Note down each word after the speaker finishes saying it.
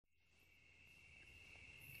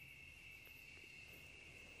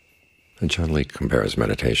And John Lee compares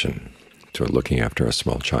meditation to looking after a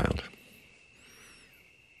small child.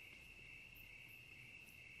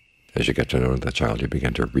 As you get to know the child, you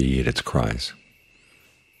begin to read its cries,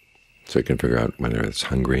 so you can figure out whether it's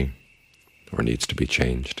hungry or needs to be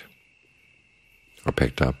changed, or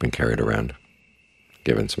picked up and carried around,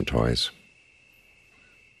 given some toys.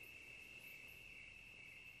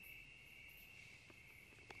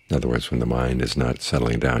 In other words, when the mind is not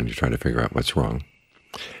settling down, you try to figure out what's wrong.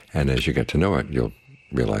 And as you get to know it, you'll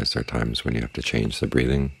realize there are times when you have to change the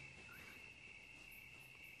breathing.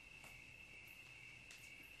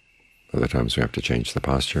 Other times we have to change the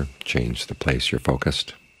posture, change the place you're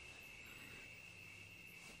focused.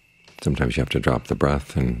 Sometimes you have to drop the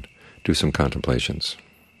breath and do some contemplations,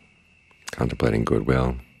 contemplating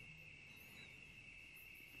goodwill,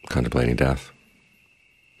 contemplating death.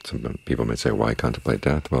 Some people may say, why contemplate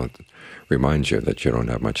death? Well, it reminds you that you don't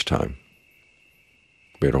have much time.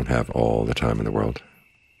 We don't have all the time in the world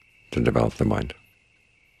to develop the mind.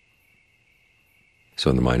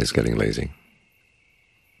 So the mind is getting lazy.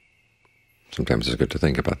 Sometimes it's good to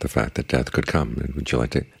think about the fact that death could come. Would you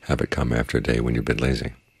like to have it come after a day when you've been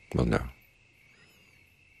lazy? Well, no.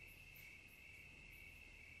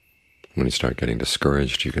 When you start getting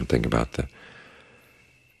discouraged, you can think about the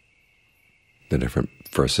different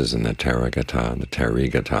verses in the Therigatha and the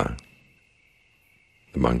Therigatha,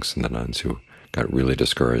 the monks and the nuns who got really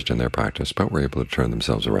discouraged in their practice, but were able to turn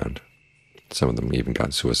themselves around. Some of them even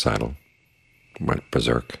got suicidal, went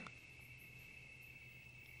berserk.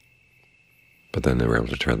 But then they were able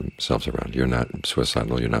to turn themselves around. You're not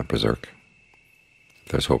suicidal, you're not berserk.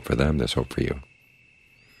 If there's hope for them, there's hope for you.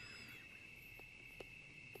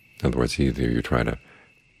 In other words, either you try to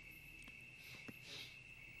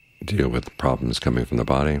deal with problems coming from the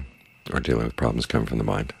body or dealing with problems coming from the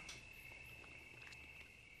mind.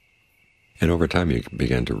 And over time you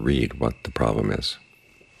begin to read what the problem is.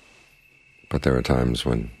 But there are times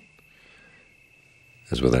when,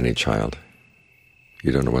 as with any child,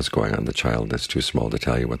 you don't know what's going on. The child is too small to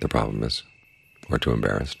tell you what the problem is, or too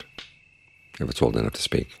embarrassed, if it's old enough to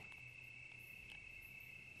speak.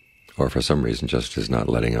 Or for some reason just is not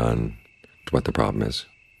letting on to what the problem is.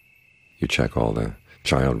 You check all the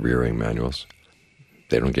child rearing manuals.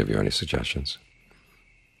 They don't give you any suggestions.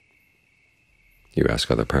 You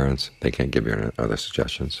ask other parents, they can't give you any other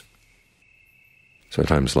suggestions. So at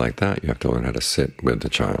times like that, you have to learn how to sit with the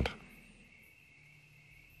child.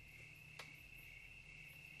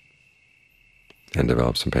 And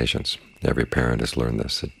develop some patience. Every parent has learned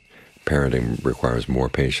this, that parenting requires more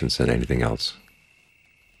patience than anything else.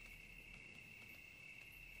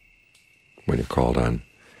 When you're called on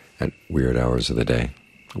at weird hours of the day,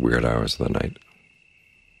 weird hours of the night,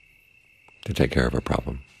 to take care of a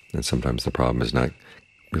problem. And sometimes the problem is not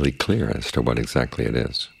really clear as to what exactly it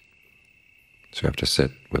is. So you have to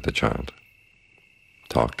sit with the child,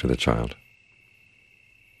 talk to the child,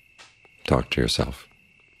 talk to yourself,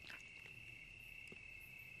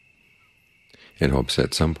 in hopes that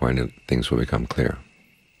at some point things will become clear.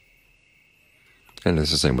 And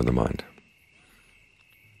it's the same with the mind.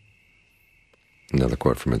 Another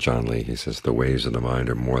quote from John Lee, he says, "The ways of the mind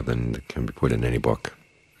are more than can be put in any book."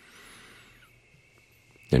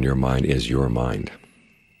 And your mind is your mind.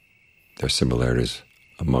 There are similarities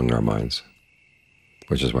among our minds,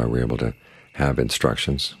 which is why we're able to have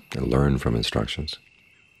instructions and learn from instructions.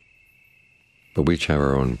 But we each have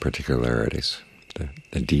our own particularities,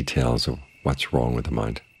 the details of what's wrong with the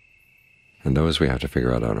mind. And those we have to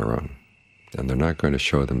figure out on our own. And they're not going to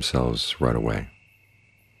show themselves right away.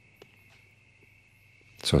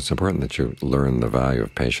 So it's important that you learn the value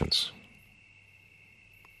of patience,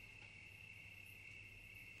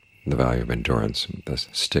 the value of endurance, the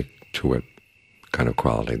stick-to-it kind of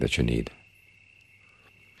quality that you need.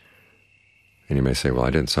 And you may say, well,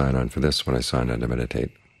 I didn't sign on for this when I signed on to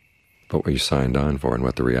meditate. But what you signed on for and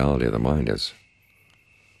what the reality of the mind is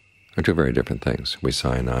are two very different things. We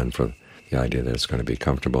sign on for the idea that it's going to be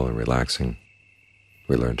comfortable and relaxing.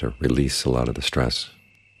 We learn to release a lot of the stress.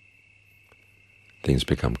 Things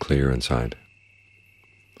become clear inside.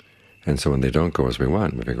 And so when they don't go as we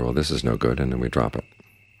want, we figure, well, this is no good, and then we drop it.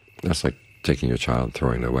 That's like taking your child,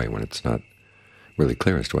 throwing it away when it's not really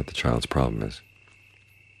clear as to what the child's problem is.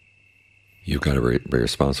 You've got to be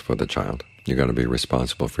responsible for the child. You've got to be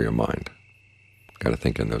responsible for your mind. You've got to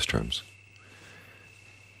think in those terms.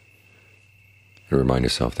 And remind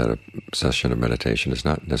yourself that a session of meditation is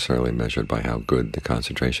not necessarily measured by how good the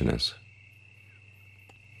concentration is.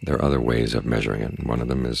 There are other ways of measuring it, and one of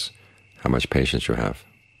them is how much patience you have.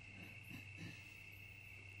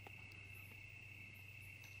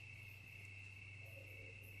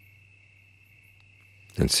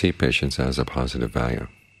 and see patience as a positive value.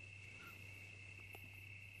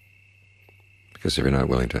 Because if you're not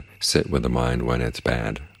willing to sit with the mind when it's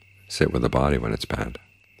bad, sit with the body when it's bad,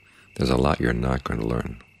 there's a lot you're not going to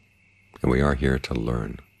learn. And we are here to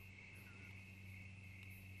learn.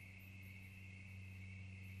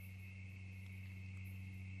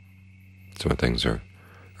 So when things are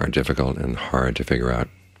difficult and hard to figure out,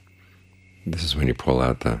 this is when you pull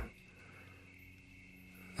out the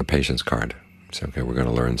patience card. Say, okay, we're going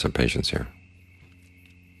to learn some patience here.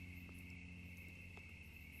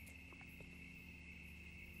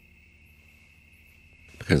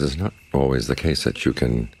 Because it's not always the case that you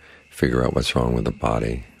can figure out what's wrong with the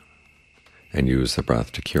body and use the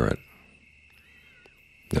breath to cure it.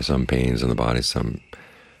 There's some pains in the body, some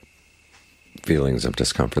feelings of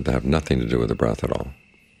discomfort that have nothing to do with the breath at all.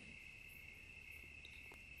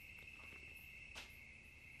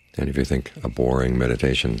 And if you think a boring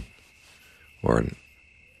meditation or a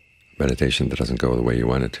meditation that doesn't go the way you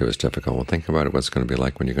want it to is difficult, well, think about it, what's going to be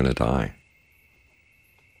like when you're going to die.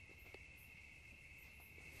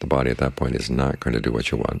 The body at that point is not going to do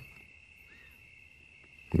what you want.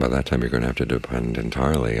 By that time, you're going to have to depend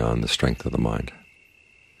entirely on the strength of the mind.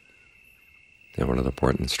 And one of the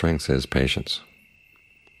important strengths is patience,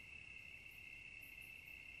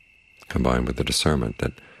 combined with the discernment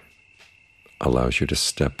that allows you to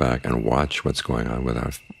step back and watch what's going on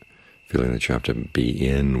without feeling that you have to be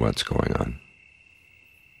in what's going on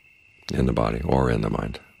in the body or in the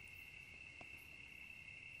mind.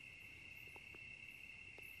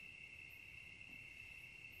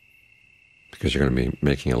 Because you're going to be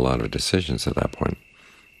making a lot of decisions at that point.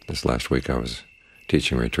 This last week I was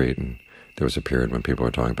teaching a retreat, and there was a period when people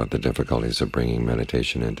were talking about the difficulties of bringing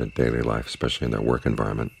meditation into daily life, especially in their work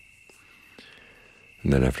environment.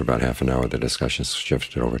 And then after about half an hour, the discussion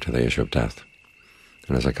shifted over to the issue of death.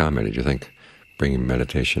 And as I commented, you think bringing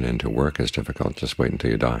meditation into work is difficult, just wait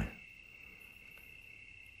until you die.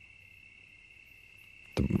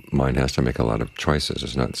 The mind has to make a lot of choices.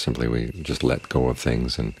 It's not simply we just let go of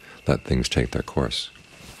things and let things take their course.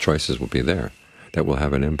 Choices will be there that will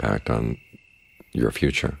have an impact on your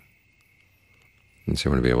future. And so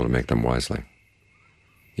you want to be able to make them wisely,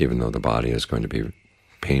 even though the body is going to be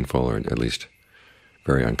painful or at least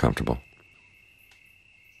very uncomfortable.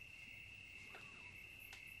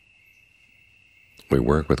 We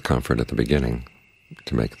work with comfort at the beginning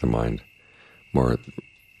to make the mind more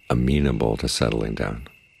amenable to settling down.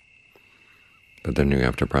 But then you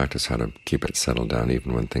have to practice how to keep it settled down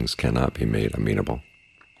even when things cannot be made amenable.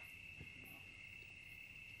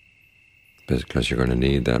 Because you're going to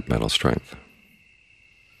need that mental strength.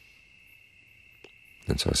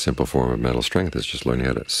 And so a simple form of mental strength is just learning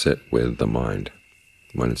how to sit with the mind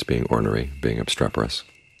when it's being ornery, being obstreperous,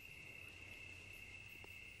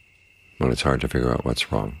 when it's hard to figure out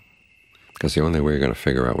what's wrong. Because the only way you're going to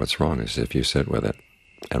figure out what's wrong is if you sit with it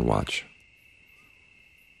and watch.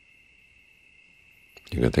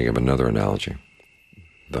 You can think of another analogy,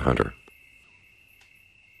 the hunter.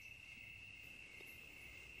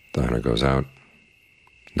 The hunter goes out,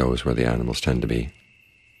 knows where the animals tend to be,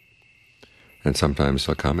 and sometimes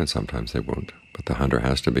they'll come and sometimes they won't. But the hunter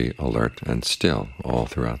has to be alert and still all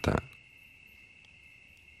throughout that,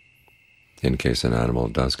 in case an animal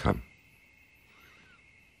does come.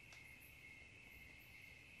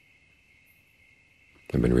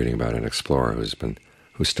 I've been reading about an explorer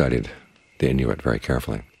who studied the Inuit very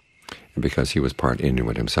carefully. And because he was part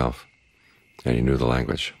Inuit himself, and he knew the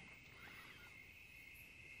language,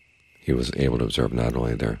 he was able to observe not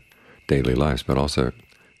only their daily lives, but also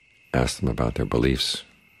ask them about their beliefs,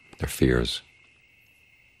 their fears.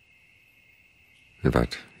 In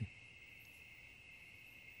fact,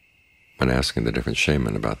 when asking the different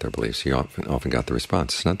shaman about their beliefs, he often got the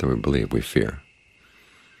response, it's not that we believe, we fear.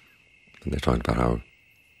 And they talked about how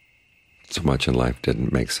so much in life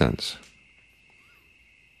didn't make sense.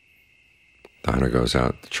 The hunter goes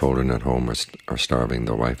out, the children at home are starving,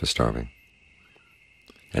 the wife is starving,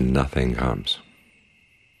 and nothing comes.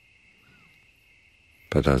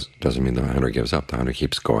 But that doesn't mean the hunter gives up. The hunter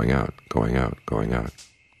keeps going out, going out, going out.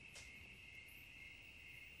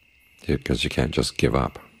 Because you can't just give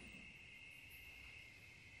up.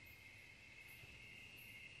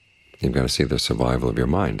 You've got to see the survival of your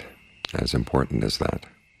mind as important as that.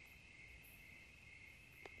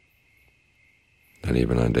 And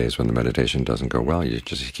even on days when the meditation doesn't go well, you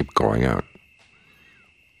just keep going out.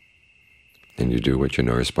 And you do what you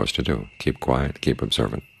know you're supposed to do. Keep quiet, keep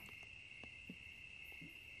observant.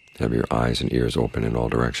 Have your eyes and ears open in all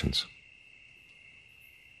directions.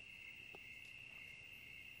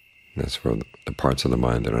 And that's for the parts of the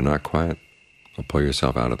mind that are not quiet, well, pull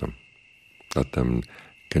yourself out of them. Let them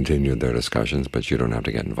continue their discussions, but you don't have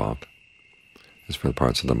to get involved. As for the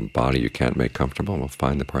parts of the body you can't make comfortable, well,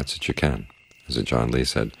 find the parts that you can. As John Lee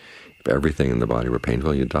said, if everything in the body were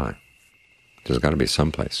painful, you'd die. There's got to be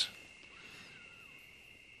some place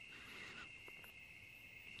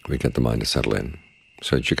we get the mind to settle in,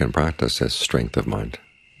 so that you can practice this strength of mind.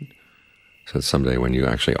 So that someday when you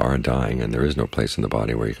actually are dying and there is no place in the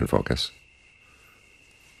body where you can focus,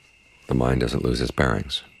 the mind doesn't lose its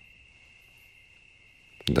bearings.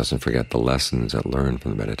 It doesn't forget the lessons it learned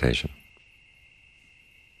from the meditation.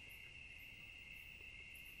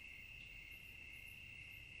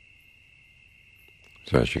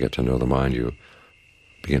 So as you get to know the mind, you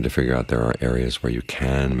begin to figure out there are areas where you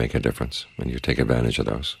can make a difference, and you take advantage of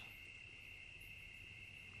those.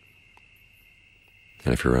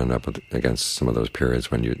 And if you run up against some of those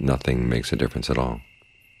periods when nothing makes a difference at all,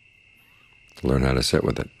 to learn how to sit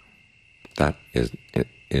with it. That is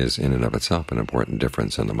in and of itself an important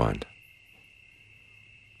difference in the mind.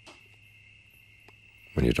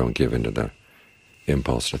 When you don't give in to the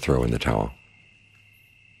impulse to throw in the towel.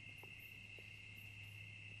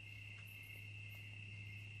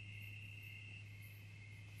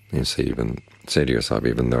 You see, even say to yourself,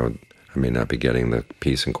 even though I may not be getting the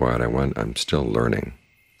peace and quiet I want, I'm still learning.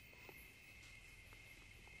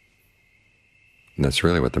 And that's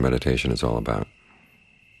really what the meditation is all about.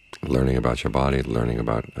 Learning about your body, learning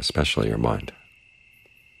about especially your mind.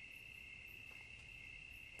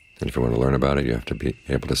 And if you want to learn about it, you have to be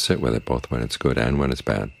able to sit with it both when it's good and when it's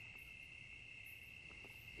bad,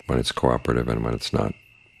 when it's cooperative and when it's not.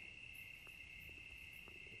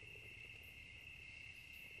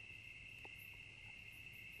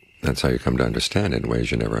 That's how you come to understand it in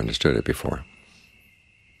ways you never understood it before.